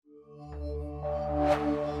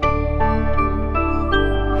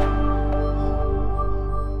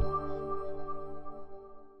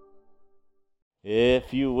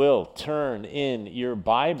turn in your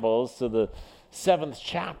Bibles to the 7th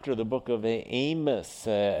chapter of the book of Amos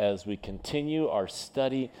as we continue our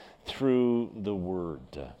study through the Word.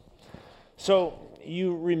 So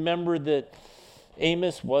you remember that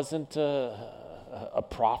Amos wasn't a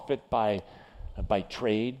prophet by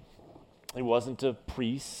trade. He wasn't a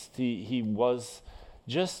priest. He was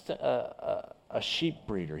just a sheep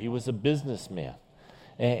breeder. He was a businessman.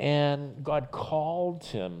 And God called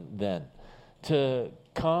him then to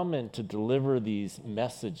come and to deliver these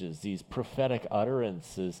messages, these prophetic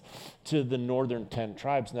utterances to the northern 10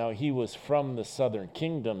 tribes. Now, he was from the southern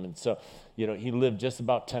kingdom, and so, he lived just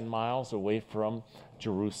about 10 miles away from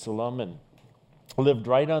Jerusalem and lived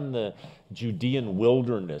right on the Judean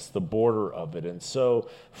wilderness, the border of it. And so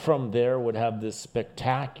from there would have this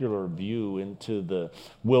spectacular view into the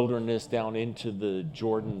wilderness, down into the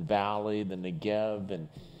Jordan Valley, the Negev, and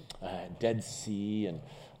Dead Sea.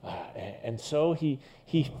 And so he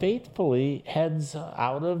faithfully heads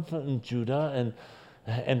out of Judah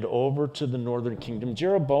and over to the northern kingdom.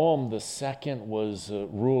 Jeroboam II was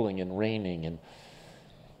ruling and reigning, and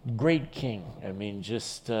great king. I mean,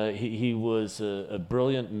 he was a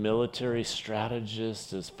brilliant military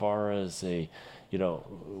strategist as far as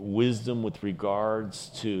wisdom with regards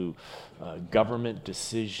to government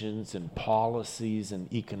decisions and policies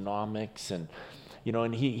and economics, and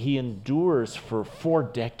he endures for 4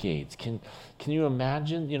 decades. Can you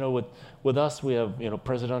imagine? With us, we have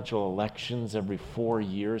presidential elections every 4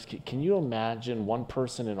 years. Can you imagine one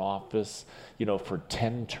person in office, for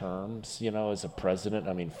 10 terms, as a president?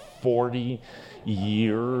 I mean, 40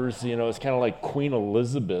 years. It's kind of like Queen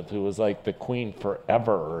Elizabeth, who was like the queen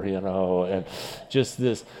forever. And just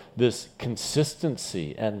this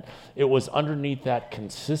consistency, and it was underneath that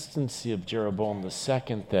consistency of Jeroboam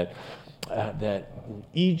II that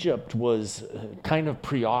Egypt was kind of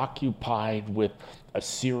preoccupied with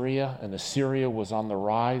Assyria, and Assyria was on the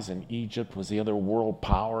rise, and Egypt was the other world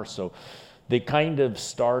power. So they kind of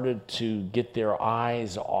started to get their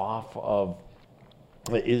eyes off of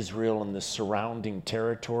Israel and the surrounding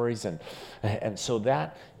territories, and so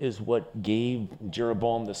that is what gave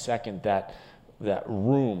Jeroboam II that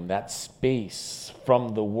room, that space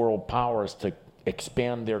from the world powers to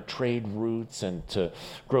expand their trade routes and to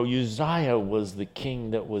grow. Uzziah was the king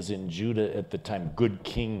that was in Judah at the time, good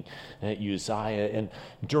king Uzziah. And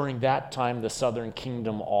during that time, the southern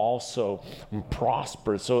kingdom also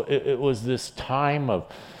prospered. So it was this time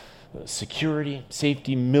of security,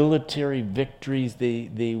 safety, military victories.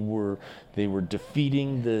 They were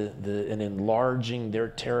defeating and enlarging their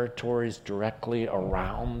territories directly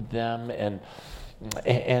around them, and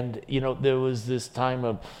there was this time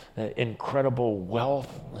of incredible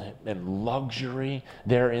wealth and luxury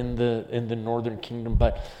there in the northern kingdom,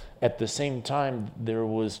 but at the same time there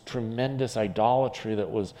was tremendous idolatry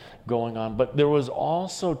that was going on. But there was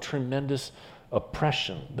also tremendous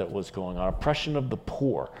oppression that was going on, oppression of the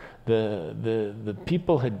poor. The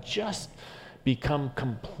people had just become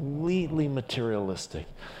completely materialistic.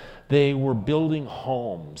 They were building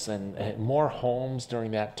homes and more homes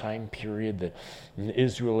during that time period that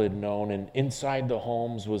Israel had known. And inside the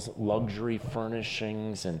homes was luxury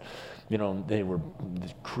furnishings, and they were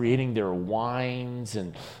creating their wines,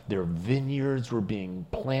 and their vineyards were being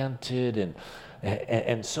planted,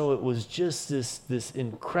 and so it was just this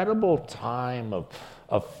incredible time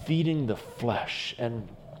of feeding the flesh, and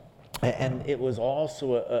it was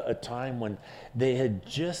also a time when they had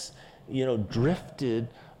just drifted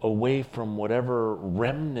away from whatever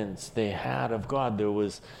remnants they had of God. There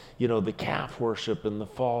was, the calf worship and the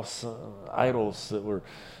false idols that were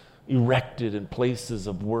erected in places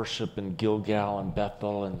of worship in Gilgal and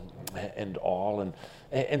Bethel and all.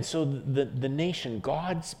 And so the nation,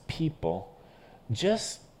 God's people,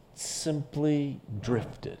 just simply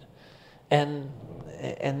drifted. And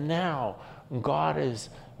now God is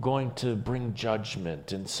going to bring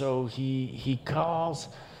judgment. And so he calls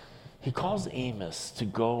Amos to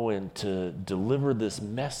go and to deliver this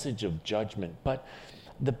message of judgment. But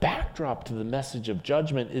the backdrop to the message of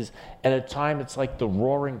judgment is at a time it's like the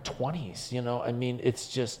roaring 20s, I mean, it's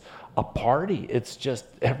just a party. It's just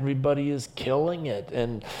everybody is killing it,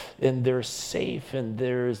 and they're safe, and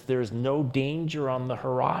there's no danger on the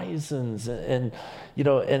horizons, and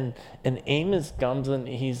Amos comes and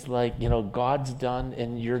he's like, God's done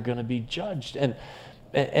and you're going to be judged. And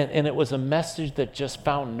it was a message that just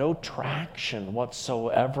found no traction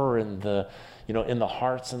whatsoever in the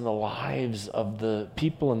hearts and the lives of the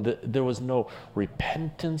people, and there was no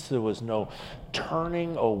repentance, there was no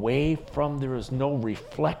turning away from, there was no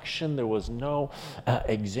reflection, there was no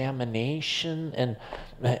examination,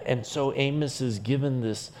 and so Amos is given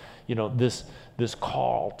this this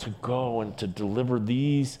call to go and to deliver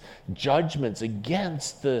these judgments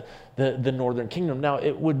against the northern kingdom. Now,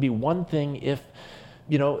 it would be one thing if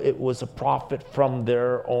it was a prophet from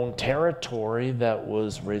their own territory that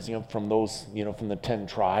was raising up from those, from the 10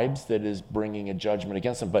 tribes that is bringing a judgment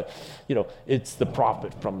against them. But, it's the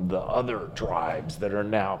prophet from the other tribes that are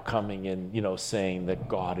now coming in, saying that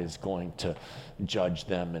God is going to judge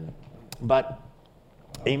them. But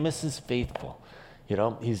Amos is faithful.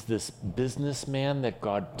 He's this businessman that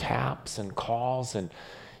God taps and calls. And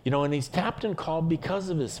he's tapped and called because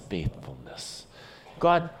of his faithfulness.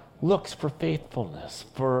 God looks for faithfulness,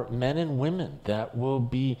 for men and women that will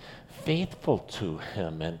be faithful to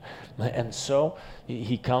him. And so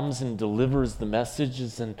he comes and delivers the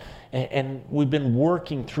messages, and we've been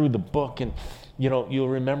working through the book, and you'll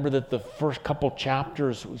remember that the first couple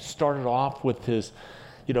chapters started off with his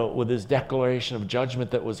declaration of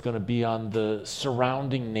judgment that was going to be on the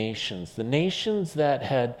surrounding nations, the nations that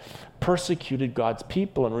had persecuted God's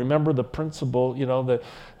people. And remember the principle, that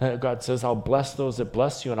God says, I'll bless those that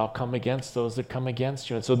bless you, and I'll come against those that come against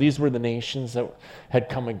you. And so these were the nations that had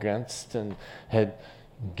come against and had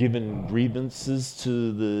given grievances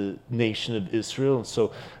to the nation of Israel. And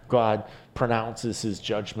so God pronounces his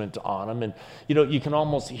judgment on them. And, you can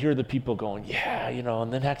almost hear the people going, yeah,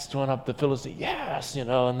 and the next one up, the Philistines, yes,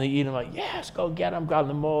 and the Edomite, yes, go get them, God,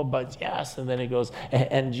 the Moabites, yes. And then he goes,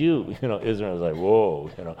 and you, Israel's like, whoa,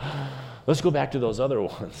 let's go back to those other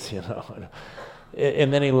ones,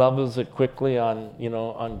 And then he levels it quickly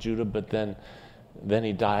on Judah, but then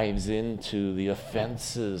he dives into the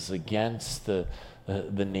offenses against the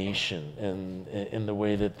nation, and in the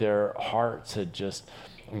way that their hearts had just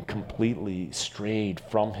completely strayed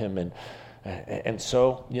from him. And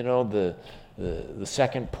so the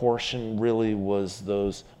second portion really was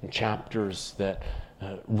those chapters that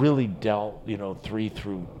really dealt 3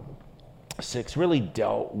 through 6 really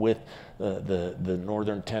dealt with the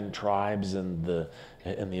northern 10 tribes and the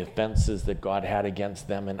offenses that God had against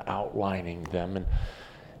them, and outlining them.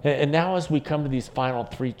 And now as we come to these final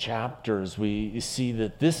 3 chapters, we see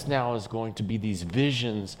that this now is going to be these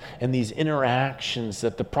visions and these interactions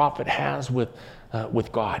that the prophet has with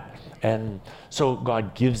God. And so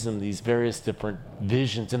God gives them these various different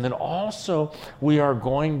visions. And then also we are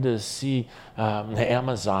going to see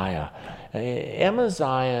Amaziah.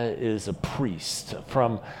 Amaziah is a priest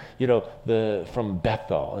from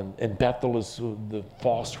Bethel, and Bethel is the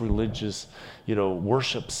false religious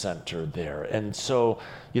worship center there. And so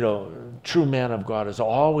true man of God is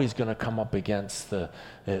always going to come up against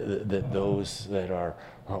those that are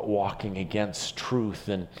walking against truth,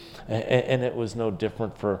 and it was no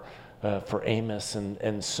different for Amos,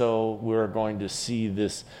 and so we're going to see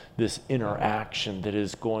this interaction that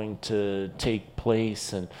is going to take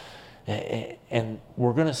place, and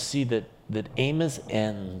we're going to see that Amos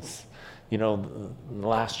ends. In the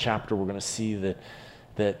last chapter, we're going to see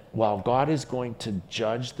that while God is going to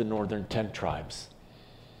judge the northern 10 tribes,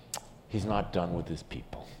 he's not done with his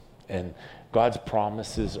people. And God's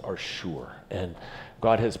promises are sure. And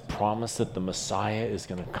God has promised that the Messiah is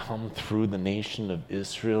going to come through the nation of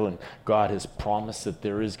Israel. And God has promised that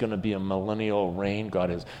there is going to be a millennial reign. God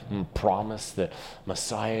has promised that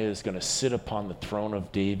Messiah is going to sit upon the throne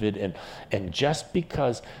of David. And just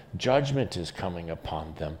because judgment is coming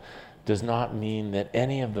upon them does not mean that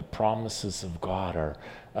any of the promises of God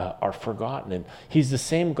are forgotten. And he's the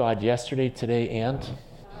same God yesterday, today, and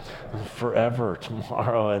forever,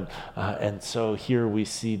 tomorrow. And so here we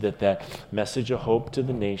see that message of hope to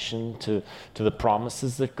the nation, to the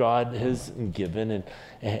promises that God has given.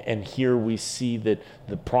 And here we see that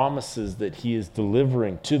the promises that he is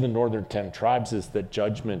delivering to the northern 10 tribes is that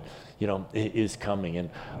judgment is coming. And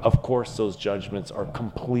of course those judgments are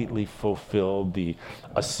completely fulfilled. The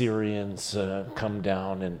Assyrians come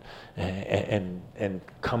down and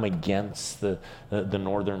come against the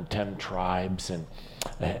northern 10 tribes, and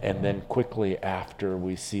then quickly after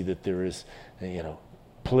we see that there is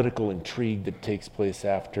political intrigue that takes place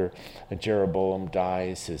after Jeroboam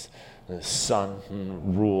dies. His son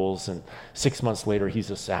rules, and 6 months later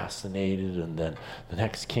he's assassinated, and then the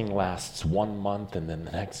next king lasts 1 month, and then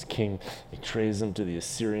the next king betrays him to the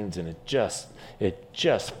Assyrians, and it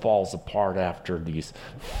just falls apart after these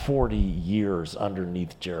 40 years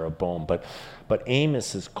underneath Jeroboam. But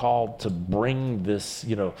Amos is called to bring this,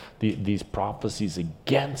 these prophecies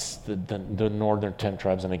against the northern 10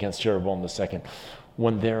 tribes and against Jeroboam II,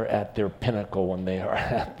 when they're at their pinnacle, when they are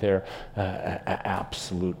at their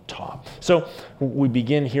absolute top. So we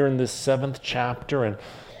begin here in this 7th chapter, and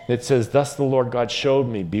it says, "Thus the Lord God showed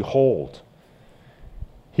me, behold,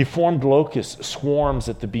 he formed locust swarms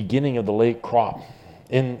at the beginning of the late crop,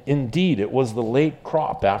 And indeed, it was the late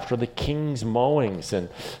crop after the king's mowings. And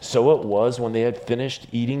so it was when they had finished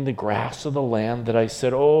eating the grass of the land that I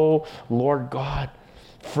said, "Oh, Lord God,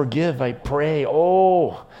 forgive, I pray.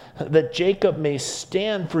 Oh, that Jacob may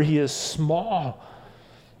stand, for he is small."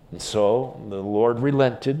 And so the Lord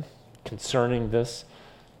relented concerning this.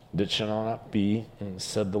 "It shall not be,"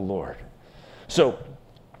 said the Lord. So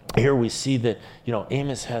here we see that,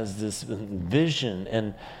 Amos has this vision,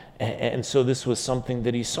 and so this was something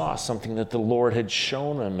that he saw, something that the Lord had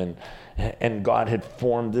shown him, and God had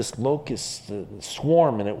formed this locust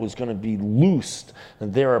swarm, and it was going to be loosed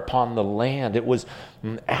there upon the land. It was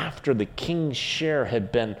after the king's share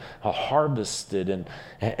had been harvested,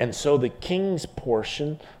 and so the king's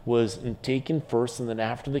portion was taken first, and then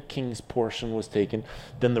after the king's portion was taken,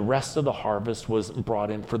 then the rest of the harvest was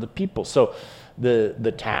brought in for the people. So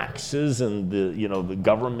the taxes and the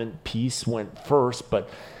government piece went first, but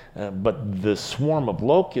the swarm of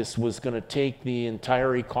locusts was going to take the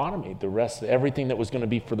entire economy, the rest, everything that was going to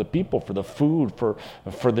be for the people, for the food,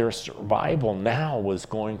 for their survival, now was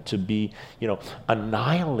going to be,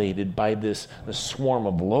 annihilated by this swarm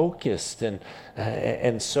of locusts.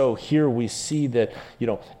 And so here we see that,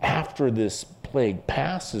 after this plague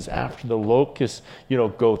passes, after the locusts,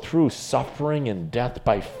 go through, suffering and death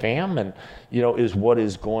by famine, is what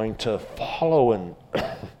is going to follow.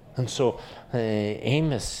 And so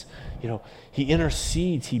Amos, he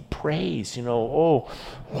intercedes, he prays, "Oh,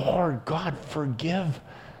 Lord God, forgive,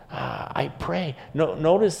 I pray."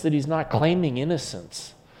 Notice that he's not claiming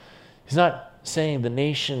innocence. He's not saying the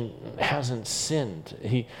nation hasn't sinned.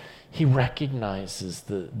 He recognizes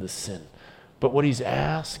the sin. But what he's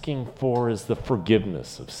asking for is the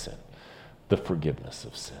forgiveness of sin. The forgiveness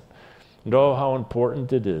of sin. And oh, how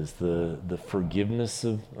important it is, the forgiveness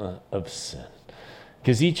of sin.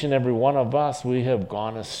 Because each and every one of us, we have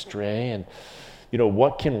gone astray. And,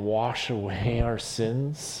 what can wash away our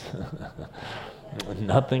sins?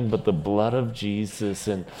 Nothing but the blood of Jesus.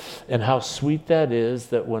 And how sweet that is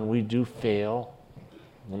that when we do fail,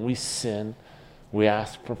 when we sin, we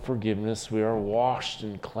ask for forgiveness. We are washed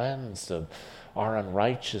and cleansed of our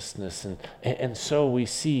unrighteousness. And so we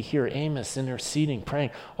see here Amos interceding, praying,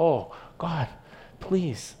 "Oh, God,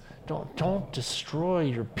 please don't destroy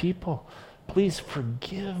your people. Please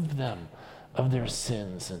forgive them of their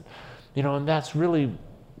sins." And that's really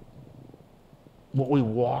what we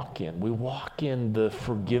walk in. We walk in the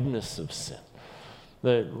forgiveness of sin.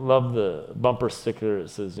 I love the bumper sticker that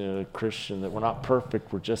says, Christian, that we're not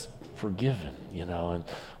perfect, we're just forgiven, and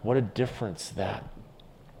what a difference that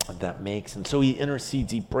makes. And so he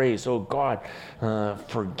intercedes, he prays, "Oh God,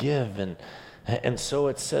 forgive." And so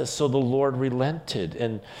it says, so the Lord relented.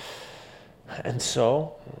 And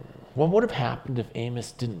so what would have happened if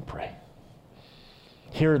Amos didn't pray?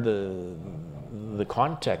 Here the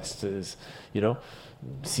context is,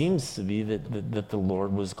 seems to be that the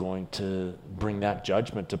Lord was going to bring that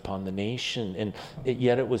judgment upon the nation. And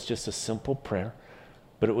yet it was just a simple prayer,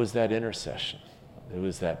 but it was that intercession. It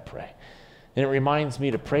was that pray. And it reminds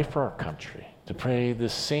me to pray for our country, to pray the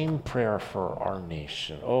same prayer for our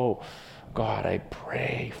nation. "Oh, God, I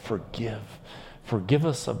pray, forgive. Forgive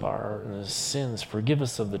us of our sins. Forgive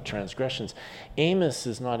us of the transgressions." Amos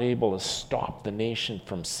is not able to stop the nation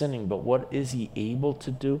from sinning, but what is he able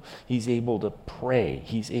to do? He's able to pray.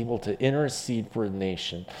 He's able to intercede for the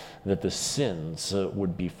nation that the sins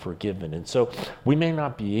would be forgiven. And so we may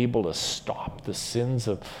not be able to stop the sins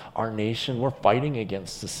of our nation. We're fighting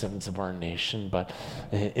against the sins of our nation, but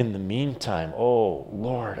in the meantime, oh,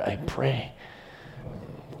 Lord, I pray,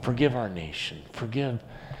 forgive our nation.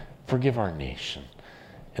 Forgive our nation.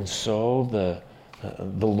 And so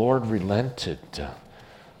the Lord relented.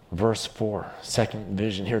 Verse 4, second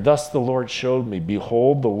vision here. "Thus the Lord showed me,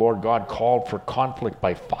 behold, the Lord God called for conflict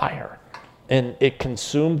by fire, and it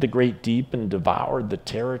consumed the great deep and devoured the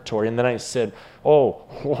territory. And then I said, oh,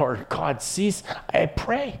 Lord God, cease, I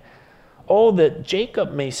pray. Oh, that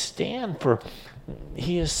Jacob may stand, for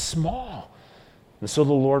he is small." And so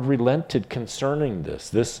the Lord relented concerning this.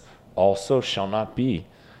 "This also shall not be,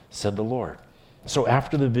 said the Lord." So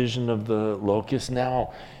after the vision of the locust,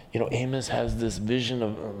 now, Amos has this vision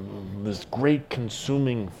of this great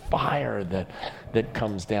consuming fire that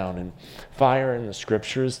comes down. And fire in the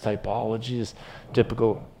scriptures, typology, is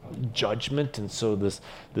typical judgment. And so this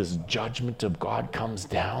judgment of God comes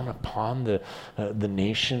down upon the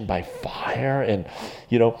nation by fire. And,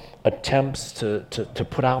 attempts to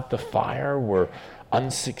put out the fire were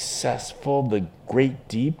unsuccessful. The great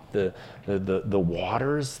deep, the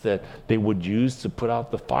waters that they would use to put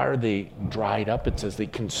out the fire, they dried up. It says they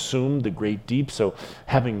consumed the great deep. So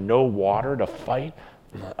having no water to fight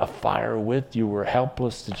a fire with, you were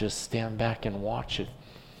helpless to just stand back and watch it,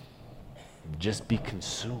 just be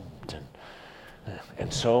consumed.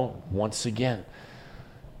 And so, once again,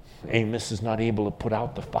 Amos is not able to put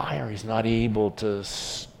out the fire. He's not able to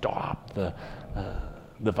stop the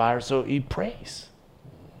fire. So he prays,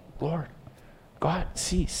 Lord, God,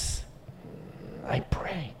 cease. I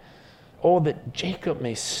pray. Oh, that Jacob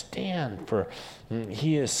may stand, for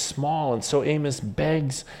he is small. And so Amos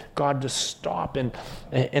begs God to stop.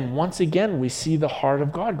 And once again, we see the heart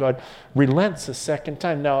of God. God relents a second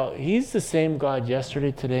time. Now, he's the same God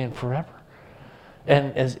yesterday, today, and forever.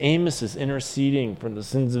 And as Amos is interceding for the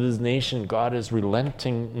sins of his nation, God is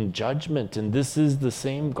relenting in judgment. And this is the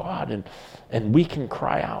same God. And we can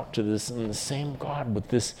cry out to this and the same God with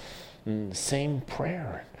this same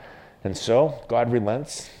prayer. And so God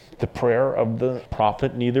relents the prayer of the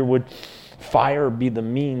prophet. Neither would fire be the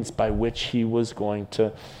means by which he was going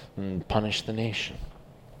to punish the nation.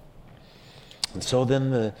 And so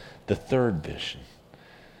then the third vision.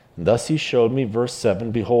 Thus he showed me, verse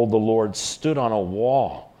 7, behold, the Lord stood on a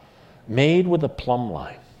wall made with a plumb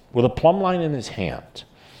line in his hand.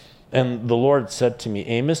 And the Lord said to me,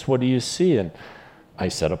 Amos, what do you see? And I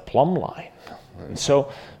said, a plumb line. And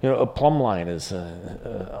so, a plumb line is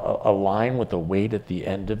a line with a weight at the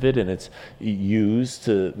end of it, and it's used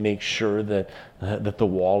to make sure that the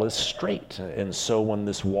wall is straight. And so when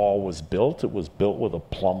this wall was built, it was built with a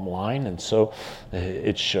plumb line, and so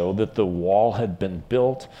it showed that the wall had been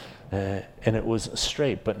built and it was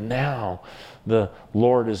straight. But now the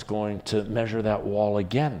Lord is going to measure that wall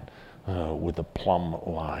again with a plumb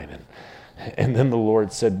line. And then the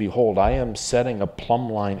Lord said, behold, I am setting a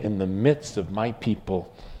plumb line in the midst of my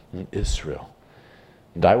people in Israel,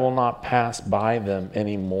 and I will not pass by them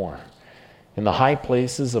any more. And the high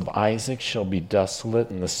places of Isaac shall be desolate,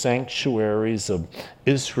 and the sanctuaries of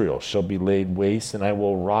Israel shall be laid waste, and I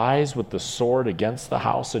will rise with the sword against the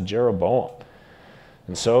house of Jeroboam.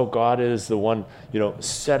 And so God is the one,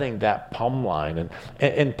 setting that plumb line.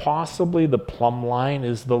 And possibly the plumb line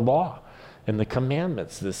is the law and the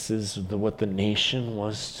commandments. This is what the nation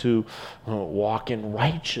was to walk in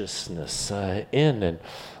righteousness in.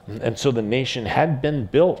 And so the nation had been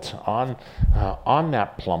built on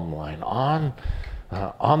that plumb line, on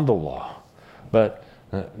the law. But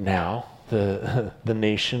now the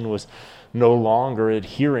nation was no longer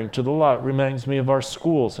adhering to the law. It reminds me of our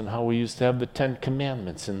schools and how we used to have the 10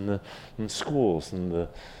 Commandments in schools, and the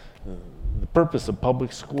purpose of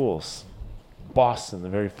public schools. Boston, the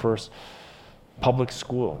very first public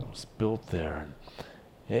school was built there.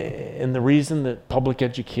 And the reason that public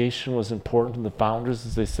education was important to the founders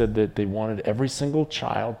is they said that they wanted every single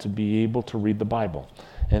child to be able to read the Bible.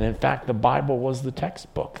 And in fact, the Bible was the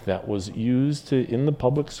textbook that was used in the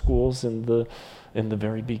public schools in the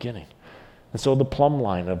very beginning. And so the plumb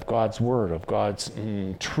line of God's word, of God's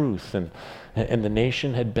truth, and the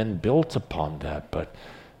nation had been built upon that. But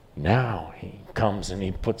now he comes and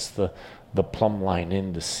he puts the plumb line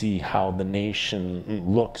in to see how the nation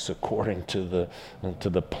looks according to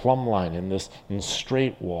the plumb line. And this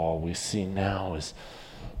straight wall we see now is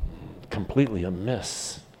completely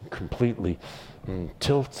amiss, completely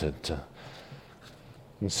tilted.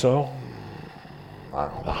 And so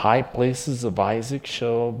the high places of Isaac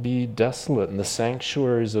shall be desolate, and the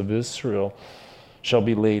sanctuaries of Israel shall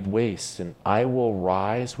be laid waste, and I will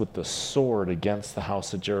rise with the sword against the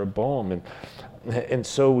house of Jeroboam. And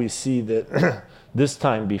so we see that this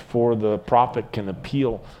time, before the prophet can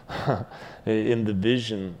appeal in the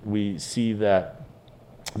vision, we see that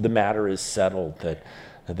the matter is settled,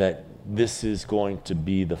 that this is going to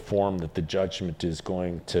be the form that the judgment is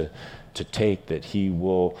going to take, that he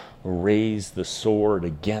will raise the sword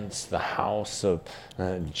against the house of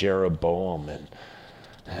Jeroboam.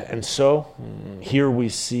 And so here we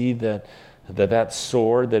see that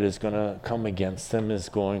sword that is going to come against them is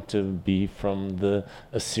going to be from the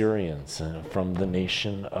Assyrians, from the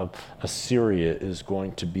nation of Assyria is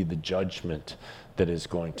going to be the judgment that is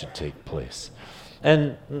going to take place.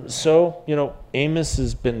 And so, Amos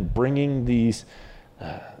has been bringing these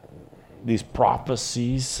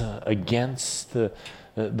prophecies against the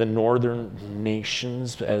northern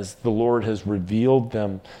nations as the Lord has revealed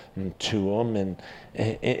them to them,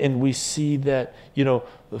 and we see that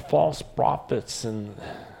the false prophets, and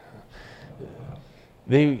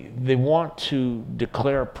they want to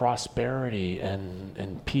declare prosperity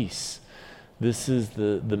and peace. This is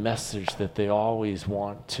the message that they always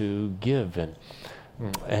want to give,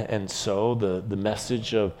 and so the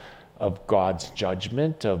message of God's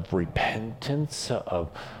judgment, of repentance,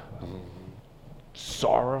 of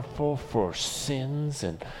sorrowful for sins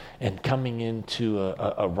and coming into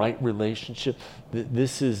a right relationship.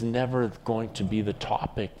 This is never going to be the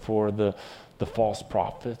topic for the false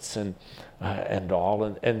prophets and all.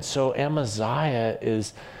 And so Amaziah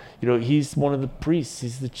is, he's one of the priests.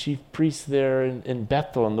 He's the chief priest there in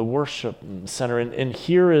Bethel in the worship center. And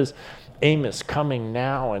here is Amos coming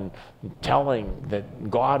now and telling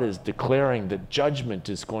that God is declaring that judgment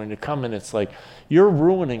is going to come. And it's like, you're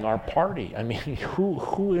ruining our party. I mean,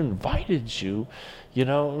 who invited you,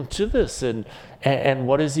 to this? And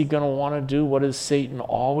what is he going to want to do? What does Satan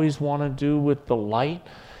always want to do with the light?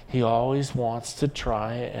 He always wants to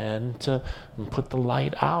try and to put the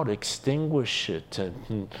light out, extinguish it,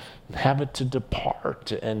 and have it to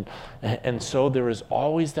depart. And so there is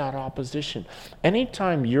always that opposition.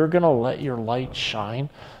 Anytime you're going to let your light shine,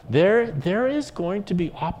 there is going to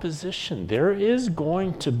be opposition. There is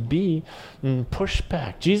going to be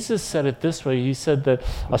pushback. Jesus said it this way. He said that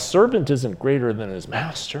a servant isn't greater than his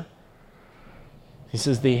master. He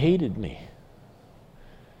says, they hated me.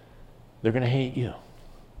 They're going to hate you.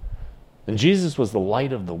 And Jesus was the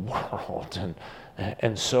light of the world.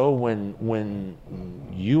 And so when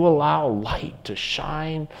you allow light to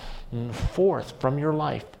shine forth from your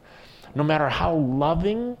life, no matter how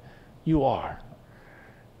loving you are,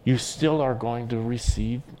 you still are going to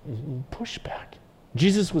receive pushback.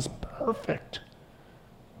 Jesus was perfect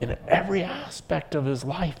in every aspect of his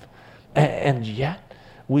life. And yet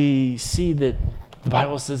we see that the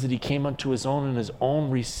Bible says that he came unto his own, and his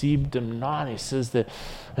own received him not. He says that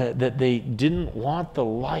they didn't want the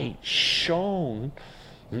light shone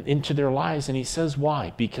into their lives. And he says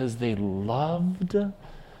why? Because they loved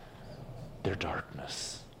their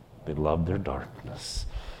darkness. They loved their darkness.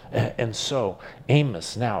 And so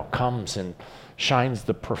Amos now comes and shines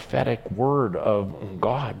the prophetic word of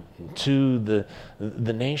God to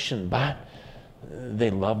the nation, but they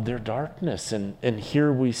love their darkness. And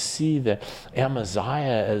here we see that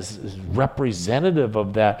Amaziah is representative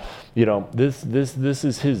of that. This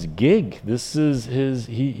is his gig. This is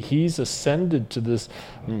he's ascended to this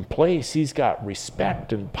place. He's got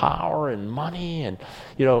respect and power and money,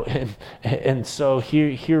 and so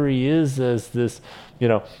here he is as this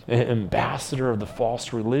ambassador of the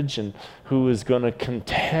false religion who is going to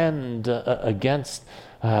contend against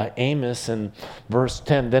Amos. In verse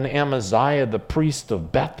 10, then Amaziah, the priest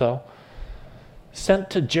of Bethel, sent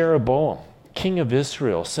to Jeroboam, king of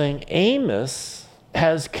Israel, saying, Amos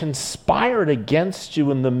has conspired against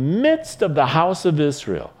you in the midst of the house of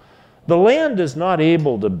Israel. The land is not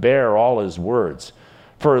able to bear all his words.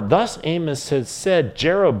 For thus Amos has said,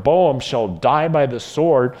 Jeroboam shall die by the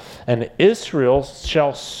sword, and Israel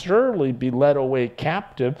shall surely be led away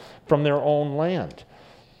captive from their own land.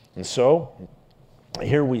 And so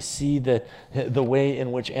here we see the way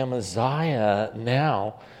in which Amaziah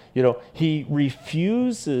now, he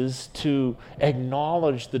refuses to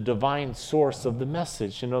acknowledge the divine source of the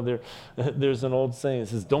message. There's an old saying that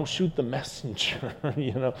says, "Don't shoot the messenger."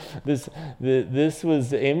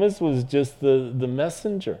 Amos was just the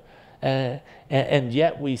messenger. And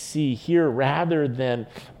yet we see here, rather than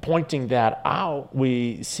pointing that out,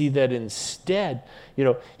 we see that instead,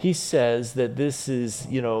 he says that this is,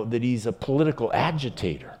 that he's a political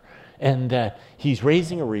agitator and that he's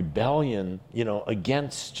raising a rebellion,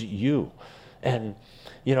 against you. And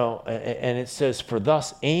it says, for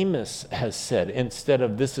thus Amos has said, instead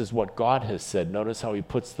of this is what God has said. Notice how he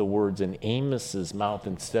puts the words in Amos's mouth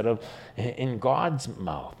instead of in God's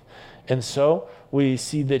mouth. And so we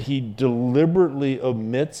see that he deliberately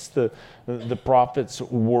omits the prophet's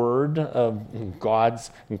word of God's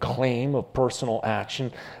claim of personal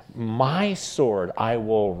action. My sword I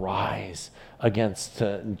will rise against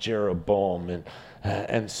Jeroboam.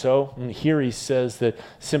 And so here he says that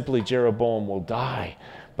simply Jeroboam will die.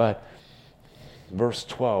 But verse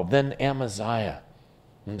 12, then Amaziah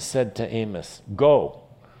said to Amos, go,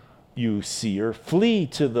 you seer, flee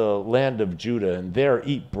to the land of Judah, and there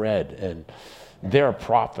eat bread, and there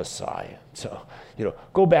prophesy. So,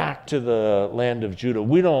 go back to the land of Judah.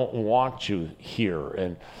 We don't want you here.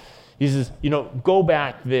 And he says, go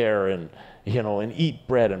back there and eat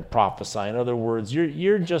bread and prophesy. In other words,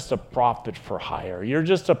 you're just a prophet for hire. You're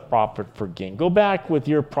just a prophet for gain. Go back with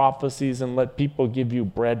your prophecies and let people give you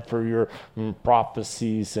bread for your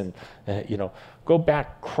prophecies. And, go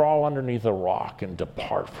back, crawl underneath a rock and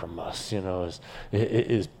depart from us,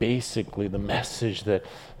 is basically the message that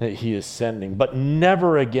he is sending. But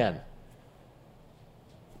never again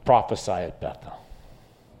prophesy at Bethel.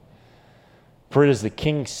 For it is the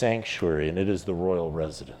king's sanctuary and it is the royal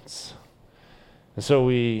residence. And so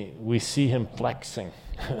we see him flexing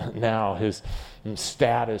now, his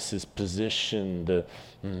status, his position, the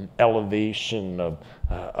elevation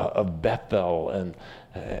of Bethel.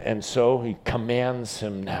 And so he commands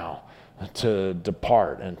him now to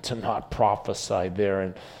depart and to not prophesy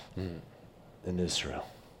there in Israel.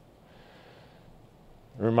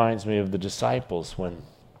 It reminds me of the disciples when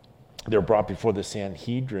they're brought before the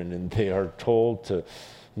Sanhedrin and they are told to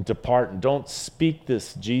depart and don't speak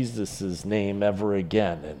this Jesus' name ever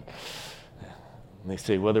again. And they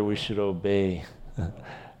say whether we should obey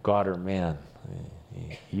God or man,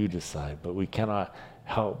 you decide. But we cannot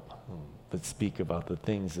help but speak about the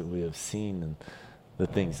things that we have seen and the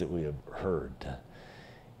things that we have heard.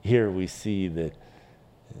 Here we see that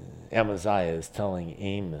Amaziah is telling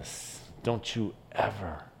Amos, don't you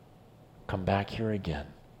ever come back here again.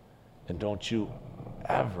 And don't you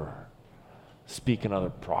ever speak another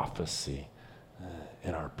prophecy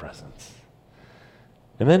in our presence.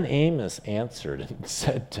 And then Amos answered and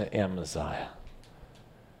said to Amaziah,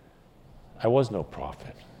 I was no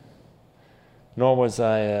prophet, nor was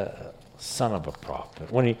I a son of a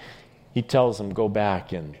prophet. When he tells him, go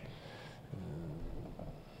back and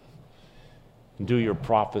do your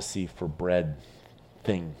prophecy for bread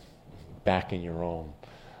thing back in your own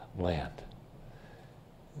land.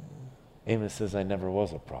 Amos says, I never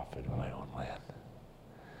was a prophet in my own land.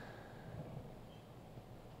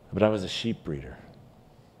 But I was a sheep breeder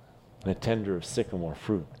and a tender of sycamore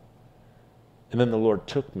fruit. And then the Lord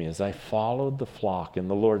took me as I followed the flock, and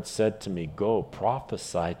the Lord said to me, go,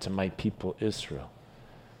 prophesy to my people Israel.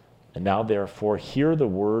 And now therefore hear the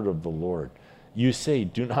word of the Lord. You say,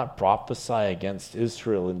 do not prophesy against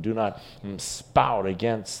Israel, and do not spout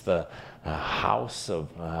against the house of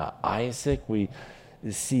Isaac. We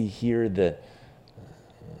see here that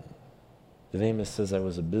Amos says, I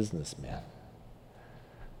was a businessman.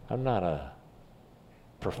 I'm not a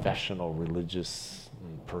professional religious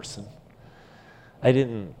person. I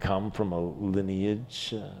didn't come from a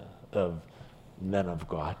lineage of men of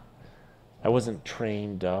God. I wasn't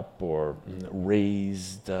trained up or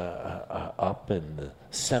raised up in the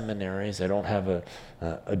seminaries. I don't have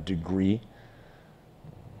a degree.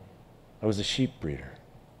 I was a sheep breeder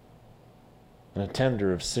and a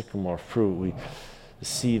tender of sycamore fruit. We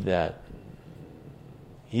see that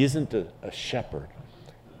he isn't a shepherd,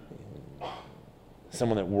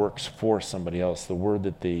 someone that works for somebody else. The word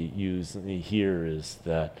that they use here is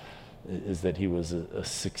that he was a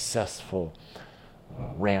successful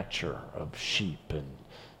rancher of sheep, and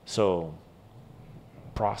so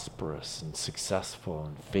prosperous and successful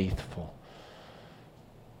and faithful.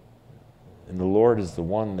 And the Lord is the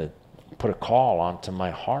one that put a call onto my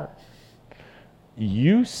heart.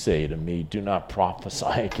 You say to me, do not prophesy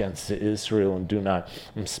against Israel, and do not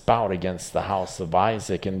spout against the house of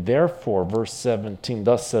Isaac. And therefore, verse 17,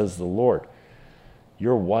 thus says the Lord,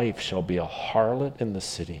 your wife shall be a harlot in the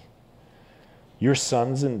city. Your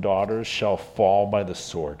sons and daughters shall fall by the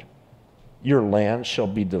sword. Your land shall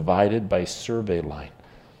be divided by survey line,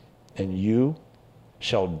 and you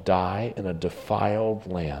shall die in a defiled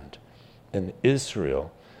land, and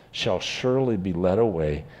Israel shall surely be led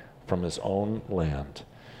away from his own land.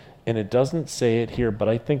 And it doesn't say it here, but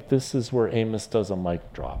I think this is where Amos does a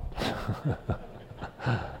mic drop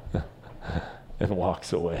and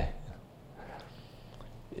walks away.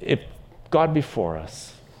 If God be for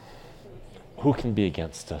us, who can be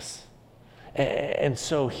against us? And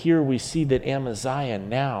so here we see that Amaziah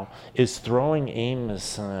now is throwing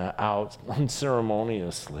Amos out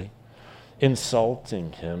unceremoniously,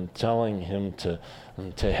 insulting him, telling him to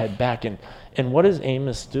head back. And what does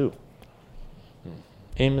Amos do?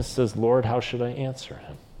 Amos says, Lord, how should I answer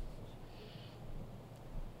him?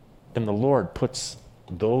 And the Lord puts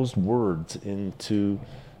those words into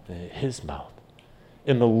his mouth.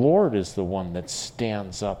 And the Lord is the one that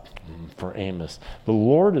stands up for Amos. The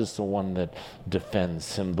Lord is the one that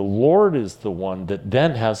defends him. The Lord is the one that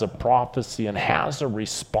then has a prophecy and has a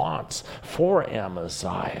response for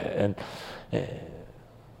Amaziah. And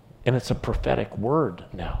it's a prophetic word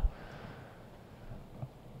now.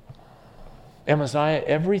 Amaziah,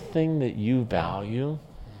 everything that you value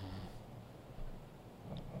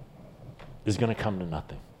is going to come to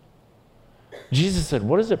nothing. Jesus said,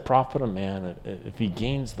 what does it profit a man if he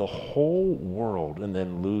gains the whole world and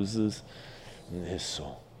then loses his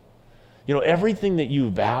soul? You know, everything that you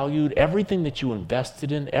valued, everything that you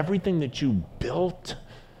invested in, everything that you built,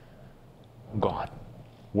 gone,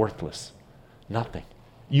 worthless, nothing.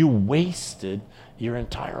 You wasted your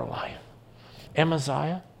entire life.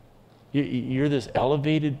 Amaziah, you're this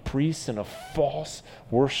elevated priest in a false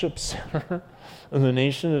worship center in the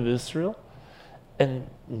nation of Israel. And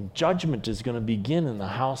judgment is going to begin in the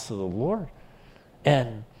house of the Lord.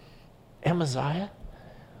 And Amaziah,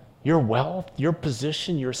 your wealth, your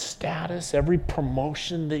position, your status, every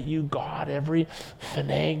promotion that you got, every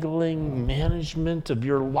finagling management of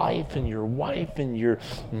your life and your wife and your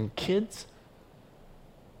kids,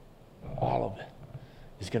 all of it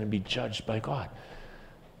is going to be judged by God.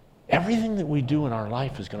 Everything that we do in our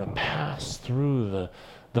life is going to pass through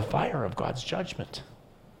the fire of God's judgment.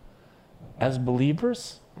 As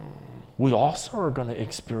believers, we also are going to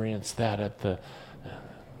experience that at the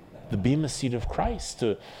bema seat of Christ,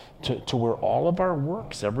 to where all of our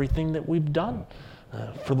works, everything that we've done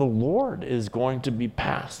for the Lord is going to be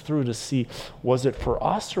passed through to see, was it for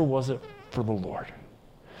us or was it for the Lord?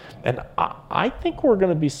 And I think we're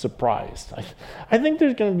going to be surprised. I think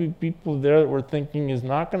there's going to be people there that we're thinking is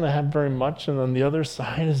not going to have very much, and on the other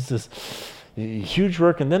side is this huge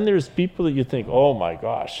work. And then there's people that you think, oh my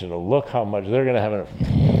gosh, look how much they're going to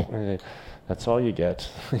have. That's all you get,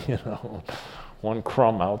 one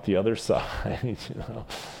crumb out the other side.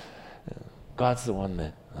 God's the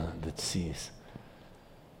one that sees.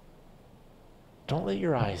 Don't let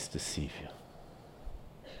your eyes deceive you.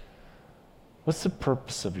 What's the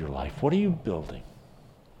purpose of your life? What are you building?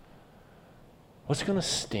 What's going to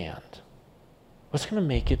stand? What's going to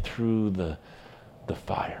make it through the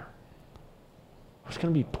fire? What's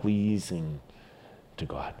going to be pleasing to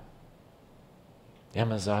God?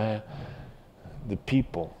 Amaziah, the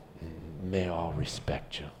people may all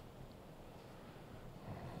respect you.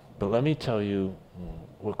 But let me tell you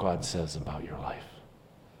what God says about your life.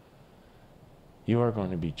 You are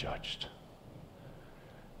going to be judged.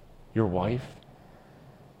 Your wife,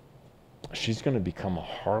 she's going to become a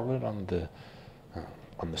harlot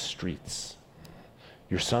on the streets.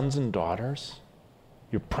 Your sons and daughters,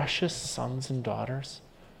 your precious sons and daughters,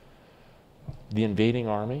 the invading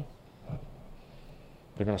army,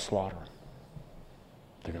 they're going to slaughter them.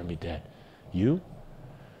 They're going to be dead. You're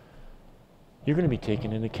going to be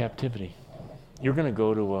taken into captivity. You're going to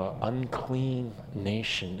go to an unclean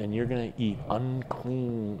nation, and you're going to eat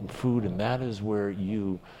unclean food, and that is where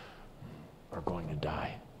you are going to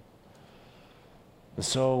die. And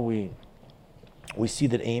so we see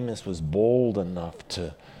that Amos was bold enough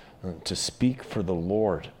to speak for the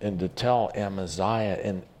Lord and to tell Amaziah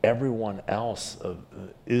and everyone else of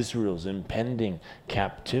Israel's impending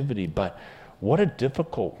captivity. But what a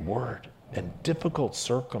difficult word and difficult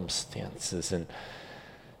circumstances. And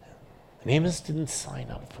Amos didn't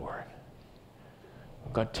sign up for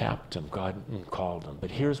it. God tapped him, God called him.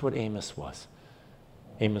 But here's what Amos was.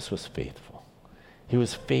 Amos was faithful. He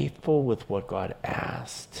was faithful with what God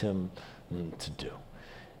asked him to do.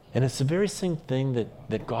 And it's the very same thing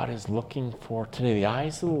that God is looking for today. The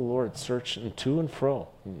eyes of the Lord searching to and fro,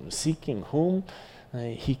 seeking whom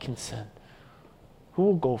he can send. Who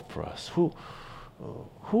will go for us? Who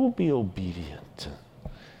will be obedient?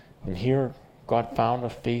 And here God found a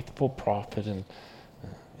faithful prophet in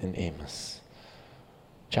Amos.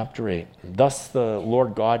 Chapter 8. Thus the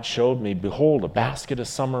Lord God showed me, behold, a basket of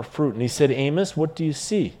summer fruit. And he said, Amos, what do you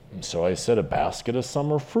see? And so I said, a basket of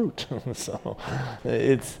summer fruit. So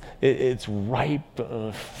it's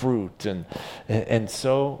ripe fruit. And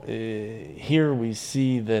so here we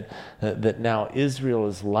see that now Israel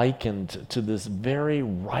is likened to this very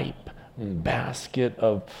ripe basket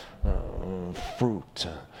of fruit.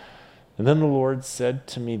 And then the Lord said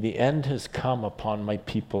to me, the end has come upon my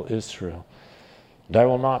people Israel. And I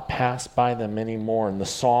will not pass by them anymore. And the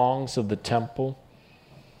songs of the temple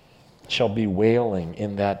shall be wailing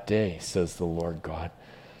in that day, says the Lord God.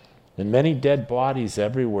 And many dead bodies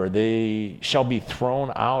everywhere, they shall be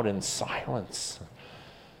thrown out in silence.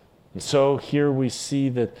 And so here we see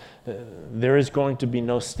that there is going to be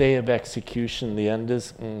no stay of execution. The end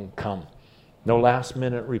is come. No last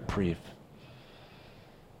minute reprieve.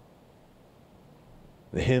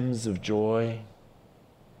 The hymns of joy,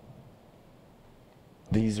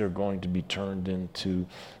 these are going to be turned into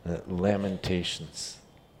lamentations.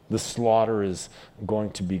 The slaughter is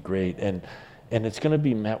going to be great, and it's going to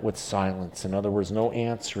be met with silence. In other words, no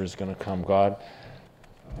answer is going to come. God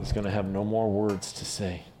is going to have no more words to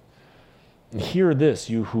say. And hear this,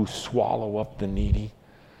 you who swallow up the needy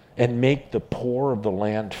and make the poor of the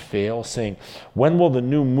land fail, saying, when will the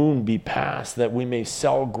new moon be passed that we may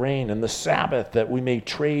sell grain, and the Sabbath that we may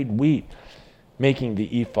trade wheat? Making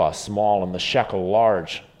the ephah small and the shekel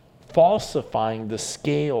large, falsifying the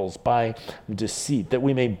scales by deceit, that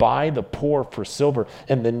we may buy the poor for silver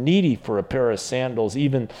and the needy for a pair of sandals,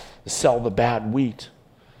 even sell the bad wheat.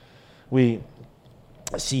 We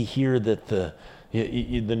see here that the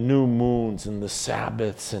new moons and the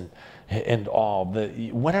Sabbaths and all.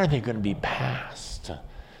 When are they going to be passed?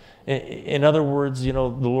 In other words, the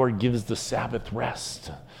Lord gives the Sabbath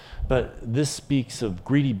rest. But this speaks of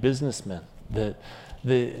greedy businessmen that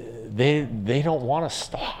they don't want to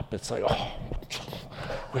stop. It's like, oh,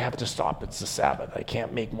 we have to stop. It's the Sabbath. I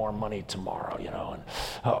can't make more money tomorrow, and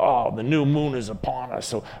oh, the new moon is upon us.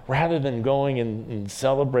 So rather than going and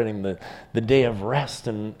celebrating the day of rest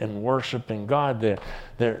and worshiping God,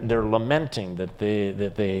 they're lamenting that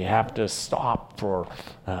they have to stop for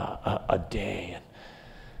a day. And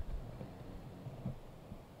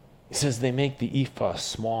he says they make the ephah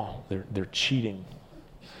small. They're cheating.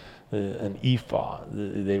 An ephah,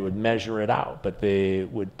 they would measure it out, but they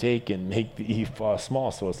would take and make the ephah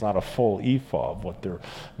small, so it's not a full ephah of what they're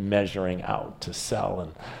measuring out to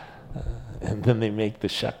sell. And then they make the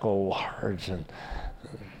shekel large and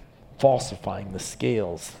falsifying the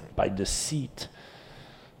scales by deceit.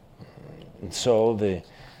 And so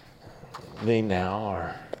they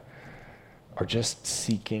now are just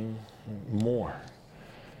seeking more.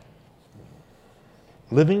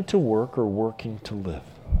 Living to work or working to live.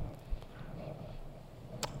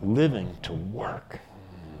 Living to work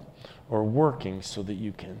or working so that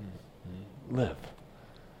you can live.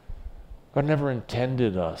 God never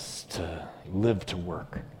intended us to live to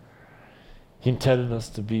work. He intended us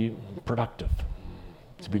to be productive,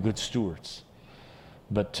 to be good stewards,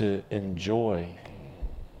 but to enjoy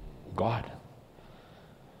God.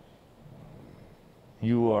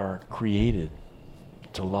 You are created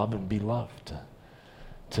to love and be loved,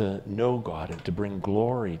 to know God and to bring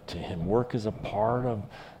glory to Him. Work is a part of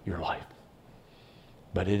your life,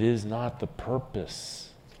 but it is not the purpose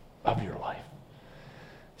of your life.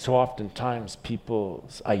 So oftentimes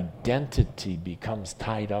people's identity becomes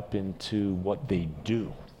tied up into what they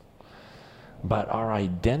do. But our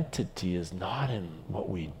identity is not in what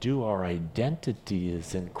we do. Our identity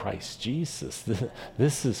is in Christ Jesus.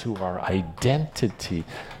 This is who our identity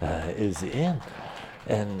is in.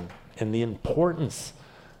 And the importance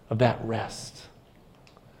of that rest,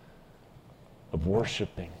 of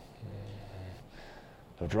worshiping,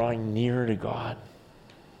 of drawing near to God.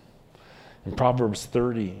 In Proverbs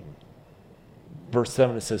 30, verse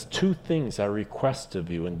 7, it says, 2 things I request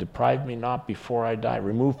of you, and deprive me not before I die.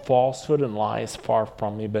 Remove falsehood and lies far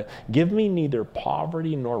from me, but give me neither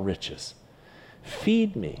poverty nor riches.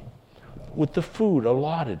 Feed me with the food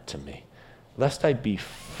allotted to me, lest I be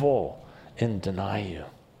full and deny you.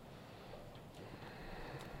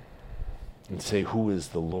 And say, who is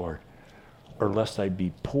the Lord? Or lest I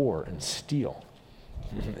be poor and steal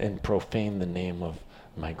and profane the name of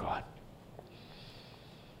my God.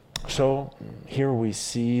 So here we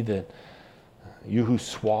see that you who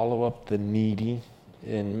swallow up the needy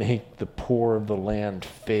and make the poor of the land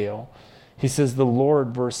fail. He says, the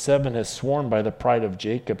Lord, verse 7, has sworn by the pride of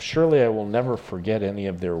Jacob, surely I will never forget any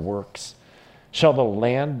of their works. Shall the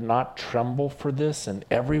land not tremble for this, and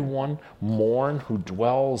everyone mourn who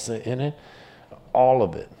dwells in it? All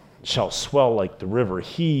of it shall swell like the river,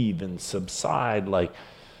 heave and subside like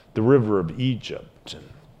the river of Egypt.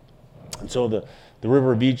 And so the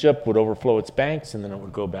river of Egypt would overflow its banks, and then it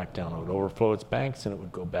would go back down. It would overflow its banks, and it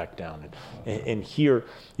would go back down. And here,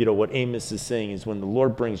 what Amos is saying is when the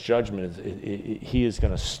Lord brings judgment, He is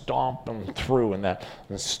going to stomp them through, and that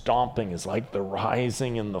stomping is like the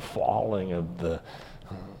rising and the falling of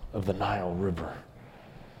the Nile River.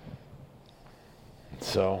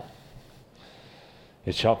 So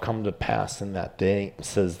it shall come to pass in that day,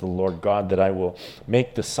 says the Lord God, that I will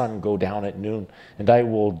make the sun go down at noon, and I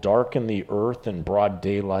will darken the earth in broad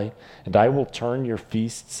daylight, and I will turn your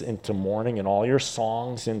feasts into mourning and all your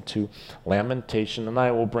songs into lamentation, and I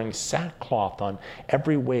will bring sackcloth on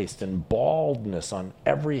every waist and baldness on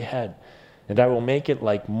every head, and I will make it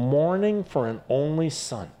like mourning for an only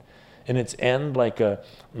son, and its end like a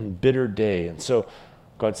bitter day. And so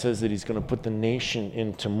God says that He's going to put the nation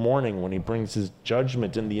into mourning when He brings His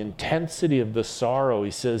judgment. And the intensity of the sorrow,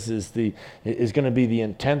 He says, is going to be the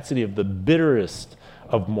intensity of the bitterest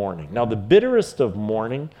of mourning. Now, the bitterest of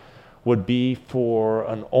mourning would be for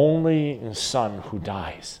an only son who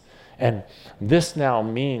dies. And this now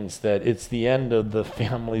means that it's the end of the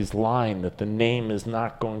family's line, that the name is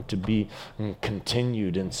not going to be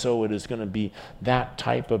continued. And so it is going to be that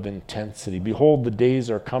type of intensity. Behold, the days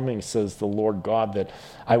are coming, says the Lord God, that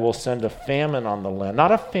I will send a famine on the land,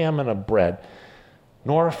 not a famine of bread,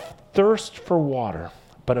 nor a thirst for water,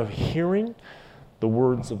 but of hearing the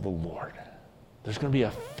words of the Lord. There's going to be a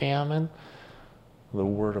famine of the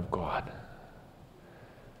word of God.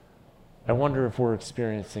 I wonder if we're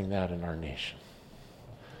experiencing that in our nation.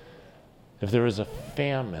 If there is a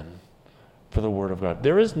famine for the Word of God.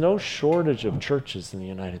 There is no shortage of churches in the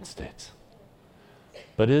United States.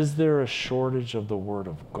 But is there a shortage of the Word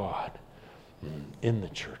of God in the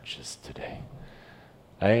churches today?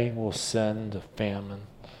 I will send a famine,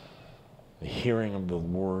 the hearing of the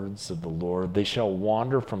words of the Lord. They shall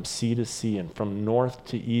wander from sea to sea, and from north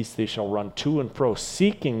to east they shall run to and fro,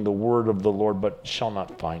 seeking the word of the Lord, but shall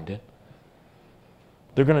not find it.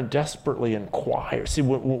 They're going to desperately inquire. See,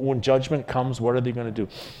 when judgment comes, what are they going to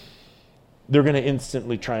do? They're going to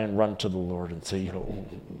instantly try and run to the Lord and say,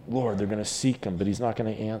 Lord, they're going to seek him, but he's not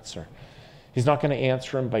going to answer. He's not going to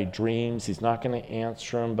answer them by dreams. He's not going to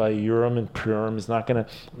answer them by Urim and Purim. He's not going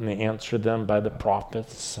to answer them by the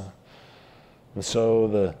prophets. And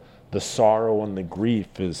so the sorrow and the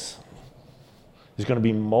grief is going to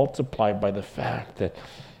be multiplied by the fact that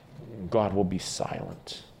God will be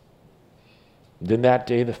silent. And in that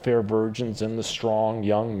day the fair virgins and the strong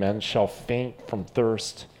young men shall faint from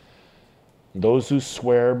thirst. Those who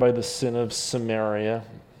swear by the sin of Samaria,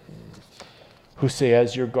 who say,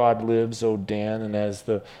 as your God lives, O Dan, and as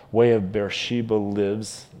the way of Beersheba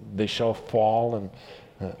lives, they shall fall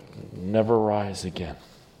and never rise again.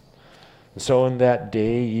 And so in that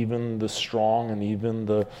day, even the strong and even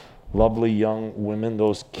the lovely young women,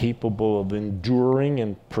 those capable of enduring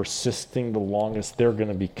and persisting the longest, they're going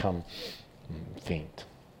to become faint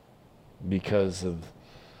because of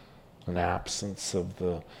an absence of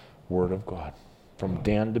the Word of God. From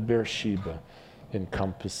Dan to Beersheba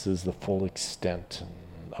encompasses the full extent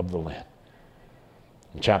of the land.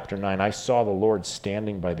 In chapter 9, I saw the Lord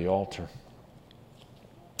standing by the altar.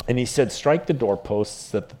 And he said, strike the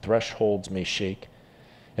doorposts that the thresholds may shake,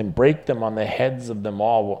 and break them on the heads of them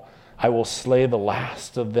all. I will slay the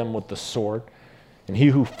last of them with the sword, and he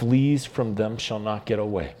who flees from them shall not get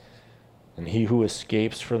away, and he who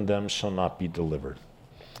escapes from them shall not be delivered.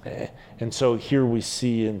 And so here we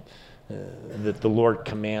see that the Lord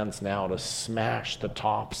commands now to smash the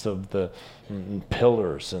tops of the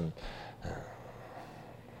pillars. And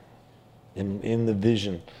in the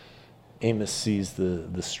vision, Amos sees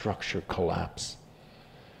the structure collapse.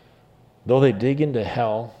 Though they dig into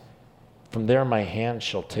hell, from there my hand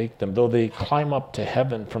shall take them. Though they climb up to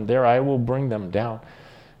heaven, from there I will bring them down.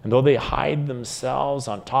 And though they hide themselves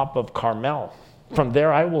on top of Carmel, from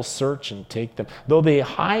there I will search and take them. Though they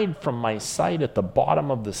hide from my sight at the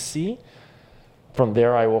bottom of the sea, from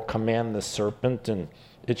there I will command the serpent, and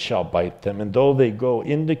it shall bite them. And though they go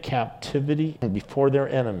into captivity before their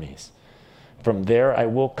enemies, from there I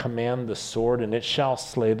will command the sword, and it shall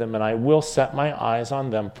slay them. And I will set my eyes on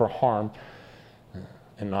them for harm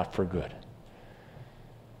and not for good.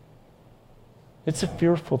 It's a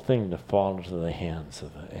fearful thing to fall into the hands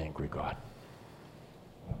of an angry God.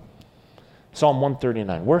 Psalm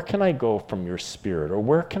 139, where can I go from your spirit, or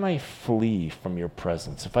where can I flee from your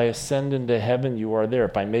presence? If I ascend into heaven, you are there.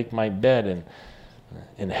 If I make my bed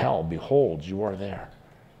in hell, behold, you are there.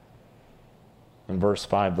 In verse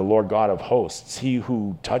 5, the Lord God of hosts, he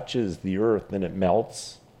who touches the earth and it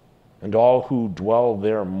melts, and all who dwell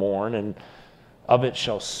there mourn, and of it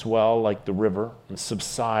shall swell like the river, and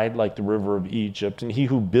subside like the river of Egypt. And he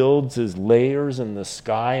who builds his layers in the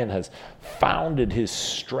sky and has founded his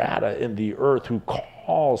strata in the earth, who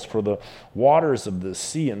calls for the waters of the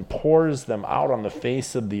sea and pours them out on the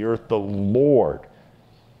face of the earth, the Lord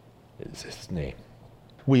is his name.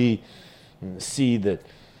 We see that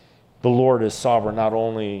the Lord is sovereign not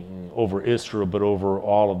only over Israel, but over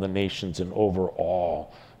all of the nations and over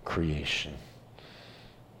all creation.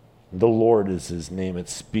 The Lord is his name. It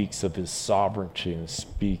speaks of his sovereignty and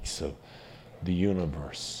speaks of the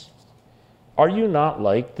universe. Are you not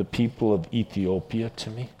like the people of Ethiopia to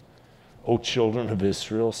me, O children of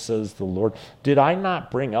Israel, says the Lord? Did I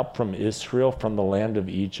not bring up from Israel from the land of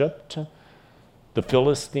Egypt, the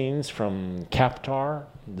Philistines from Caphtor,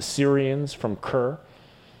 the Syrians from Kir?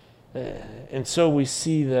 And so we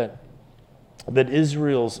see that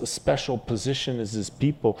Israel's special position as his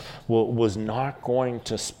people was not going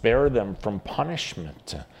to spare them from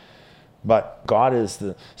punishment. But God is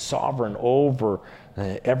the sovereign over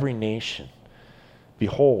every nation.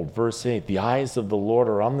 Behold, verse 8, the eyes of the Lord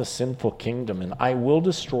are on the sinful kingdom, and I will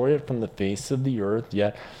destroy it from the face of the earth,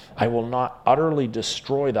 yet I will not utterly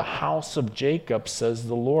destroy the house of Jacob, says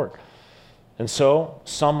the Lord. And so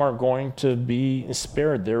some are going to be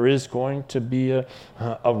spared. There is going to be a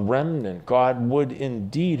remnant. God would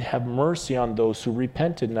indeed have mercy on those who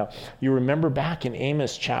repented. Now, you remember back in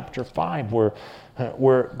Amos chapter 5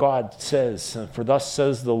 where God says, for thus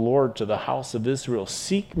says the Lord to the house of Israel,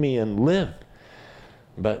 seek me and live.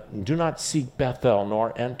 But do not seek Bethel,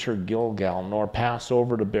 nor enter Gilgal, nor pass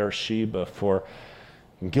over to Beersheba, for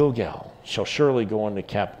Gilgal shall surely go into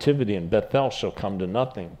captivity, and Bethel shall come to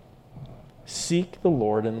nothing. Seek the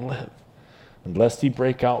Lord and live, and lest he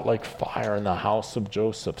break out like fire in the house of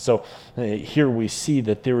Joseph. So here we see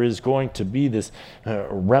that there is going to be this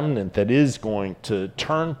remnant that is going to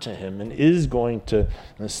turn to him and is going to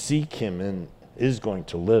seek him and is going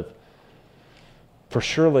to live. For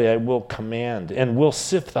surely I will command and will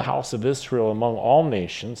sift the house of Israel among all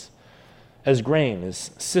nations, as grain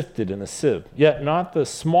is sifted in a sieve. Yet not the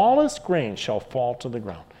smallest grain shall fall to the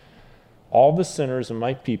ground. All the sinners of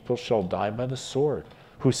my people shall die by the sword,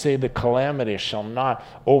 who say the calamity shall not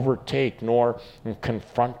overtake nor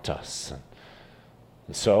confront us.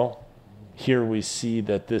 And so here we see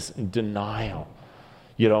that this denial,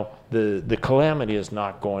 the calamity is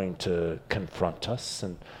not going to confront us,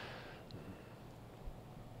 and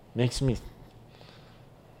makes me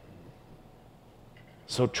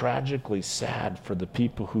so tragically sad for the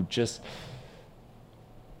people who just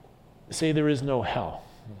say there is no hell.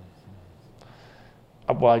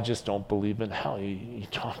 Well, I just don't believe in hell. You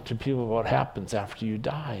talk to people about what happens after you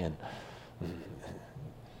die,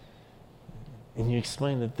 and you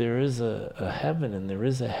explain that there is a heaven and there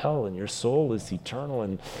is a hell and your soul is eternal,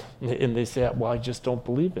 and they say, well, I just don't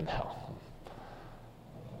believe in hell.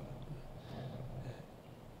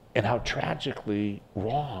 And how tragically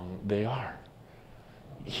wrong they are.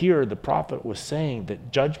 Here the prophet was saying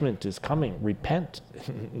that judgment is coming. Repent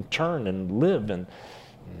and turn and live. And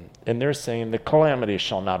they're saying the calamity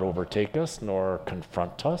shall not overtake us nor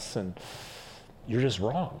confront us. And you're just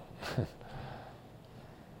wrong.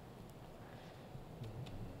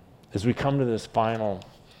 As we come to this final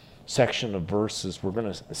section of verses, we're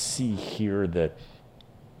going to see here that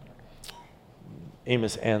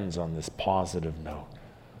Amos ends on this positive note.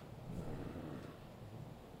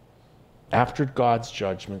 After God's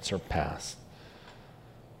judgments are passed,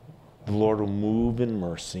 the Lord will move in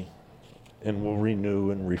mercy and will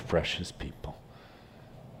renew and refresh his people.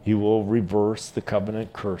 He will reverse the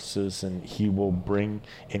covenant curses, and he will bring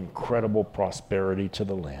incredible prosperity to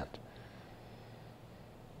the land.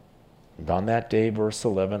 And on that day, verse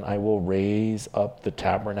 11, I will raise up the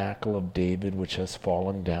tabernacle of David which has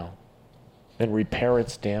fallen down and repair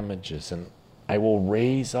its damages, and I will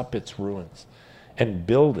raise up its ruins and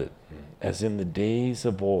build it as in the days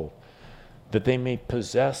of old, that they may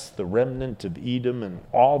possess the remnant of Edom and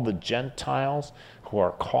all the Gentiles who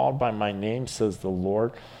are called by my name, says the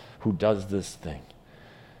Lord, who does this thing.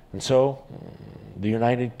 And so the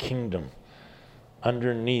United Kingdom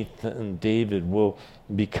underneath David will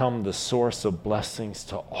become the source of blessings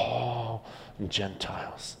to all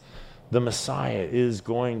Gentiles. The Messiah is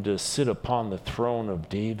going to sit upon the throne of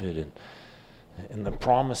David, and the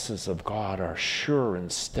promises of God are sure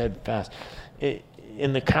and steadfast.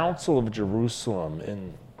 In the Council of Jerusalem,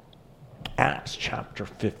 in Acts chapter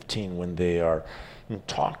 15, when they are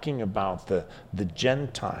talking about the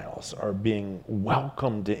Gentiles are being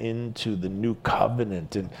welcomed into the new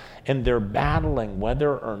covenant, and they're battling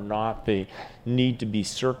whether or not they need to be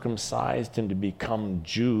circumcised and to become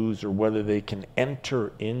Jews, or whether they can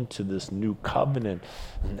enter into this new covenant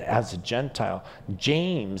as a Gentile.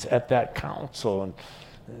 James at that council in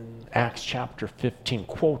Acts chapter 15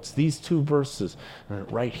 quotes these two verses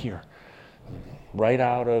right here, right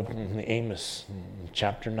out of Amos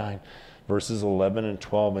chapter 9. Verses 11 and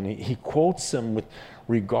 12, and he quotes them with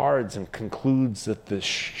regards and concludes that the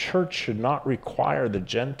church should not require the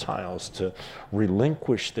Gentiles to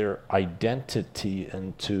relinquish their identity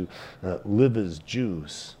and to live as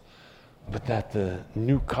Jews, but that the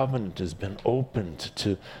new covenant has been opened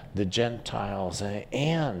to the Gentiles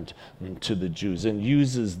and to the Jews, and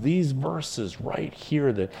uses these verses right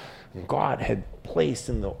here that God had placed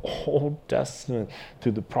in the Old Testament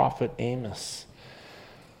through the prophet Amos.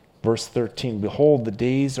 Verse 13, behold, the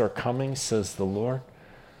days are coming, says the Lord,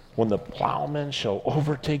 when the plowman shall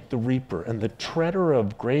overtake the reaper, and the treader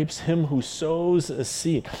of grapes him who sows a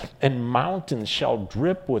seed, and mountains shall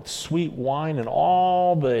drip with sweet wine, and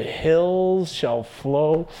all the hills shall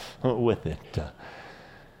flow with it.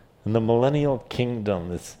 In the millennial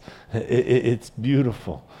kingdom, it's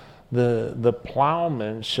beautiful. The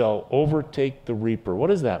plowman shall overtake the reaper.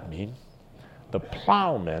 What does that mean? The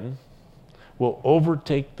plowman will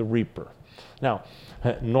overtake the reaper. Now,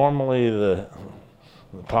 normally the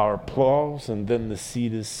plower plows, and then the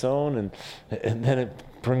seed is sown, and then it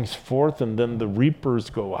brings forth, and then the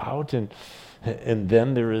reapers go out, and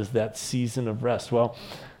then there is that season of rest. Well,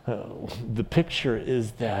 the picture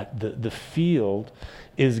is that the field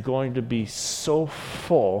is going to be so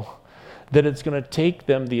full that it's going to take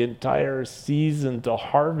them the entire season to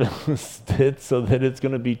harvest it, so that it's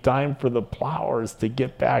going to be time for the plowers to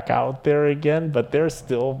get back out there again, but they're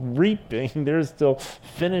still reaping, they're still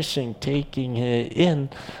finishing, taking in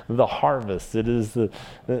the harvest. It is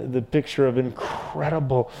the picture of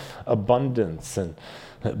incredible abundance. And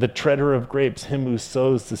the treader of grapes, him who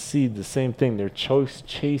sows the seed, the same thing, they're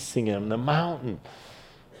chasing him. The mountain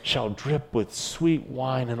shall drip with sweet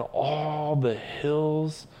wine, and all the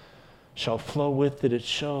hills shall flow with it. It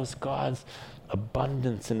shows God's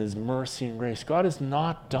abundance and his mercy and grace. God is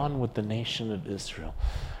not done with the nation of Israel.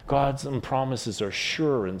 God's promises are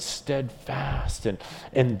sure and steadfast.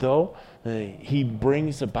 And though he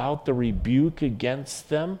brings about the rebuke against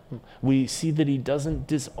them, we see that he doesn't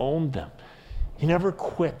disown them. He never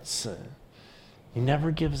quits. He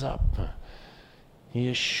never gives up. He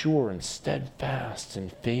is sure and steadfast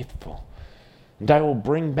and faithful. And I will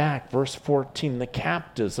bring back, verse 14, the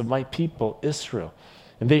captives of my people, Israel.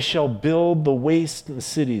 And they shall build the waste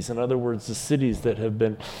cities. In other words, the cities that have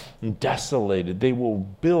been desolated. They will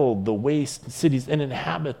build the waste cities and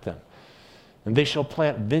inhabit them. And they shall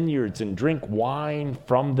plant vineyards and drink wine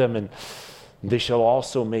from them. And they shall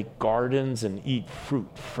also make gardens and eat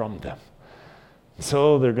fruit from them.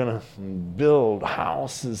 So they're going to build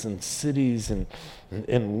houses and cities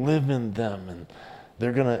and live in them. And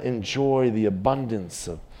they're going to enjoy the abundance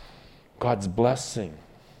of God's blessing.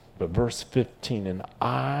 But verse 15, and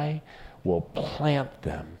I will plant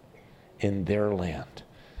them in their land,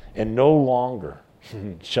 and no longer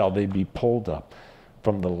shall they be pulled up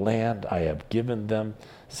from the land I have given them,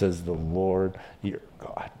 says the Lord your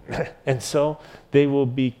God. And so they will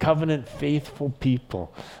be covenant faithful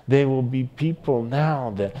people. They will be people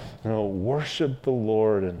now that worship the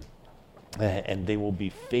Lord, and they will be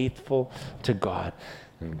faithful to God,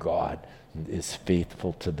 and God is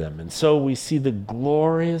faithful to them. And so we see the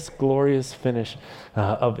glorious, glorious finish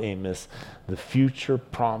of Amos, the future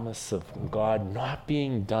promise of God not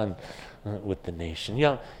being done with the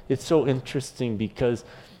nation. It's so interesting because,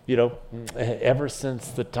 ever since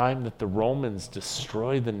the time that the Romans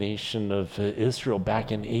destroyed the nation of Israel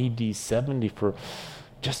back in AD 70, for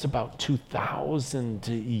just about 2,000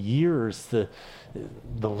 years, the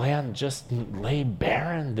land just lay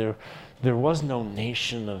barren. There was no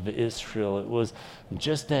nation of Israel. It was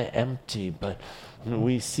just empty. But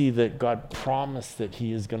we see that God promised that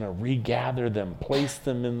he is going to regather them, place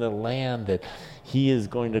them in the land, that he is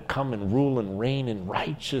going to come and rule and reign in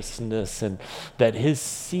righteousness, and that his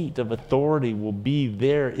seat of authority will be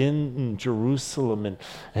there in Jerusalem.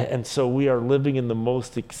 And so we are living in the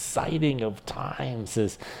most exciting of times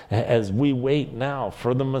as we wait now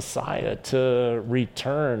for the Messiah to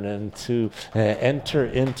return and to enter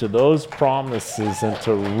into those promises and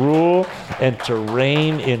to rule and to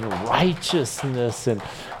reign in righteousness.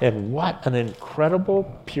 And what an incredible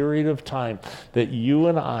period of time that you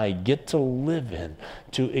and I get to live in,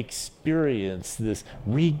 to experience this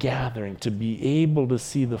regathering, to be able to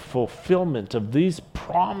see the fulfillment of these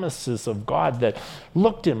promises of God that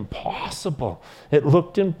looked impossible. It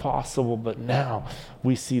looked impossible, but now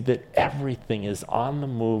we see that everything is on the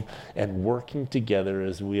move and working together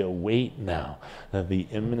as we await now the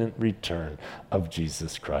imminent return of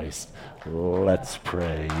Jesus Christ. Let's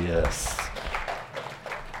pray. Yes.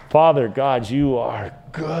 Father God, you are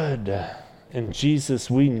good. And Jesus,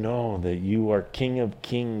 we know that you are King of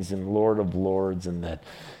kings and Lord of lords, and that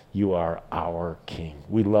you are our King.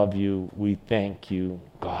 We love you. We thank you,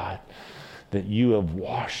 God, that you have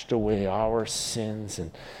washed away our sins,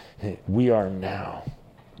 and we are now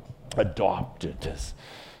adopted as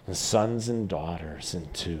sons and daughters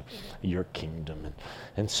into your kingdom.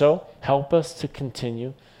 And so help us to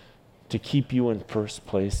continue to keep you in first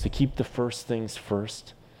place, to keep the first things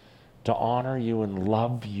first, to honor you and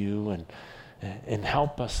love you, and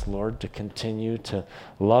help us, Lord, to continue to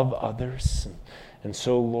love others. And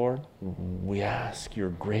so, Lord, we ask your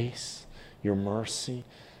grace, your mercy,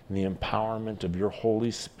 and the empowerment of your Holy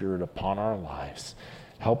Spirit upon our lives.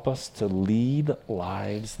 Help us to lead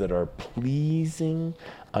lives that are pleasing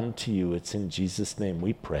unto you. It's in Jesus' name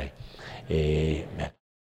we pray. Amen.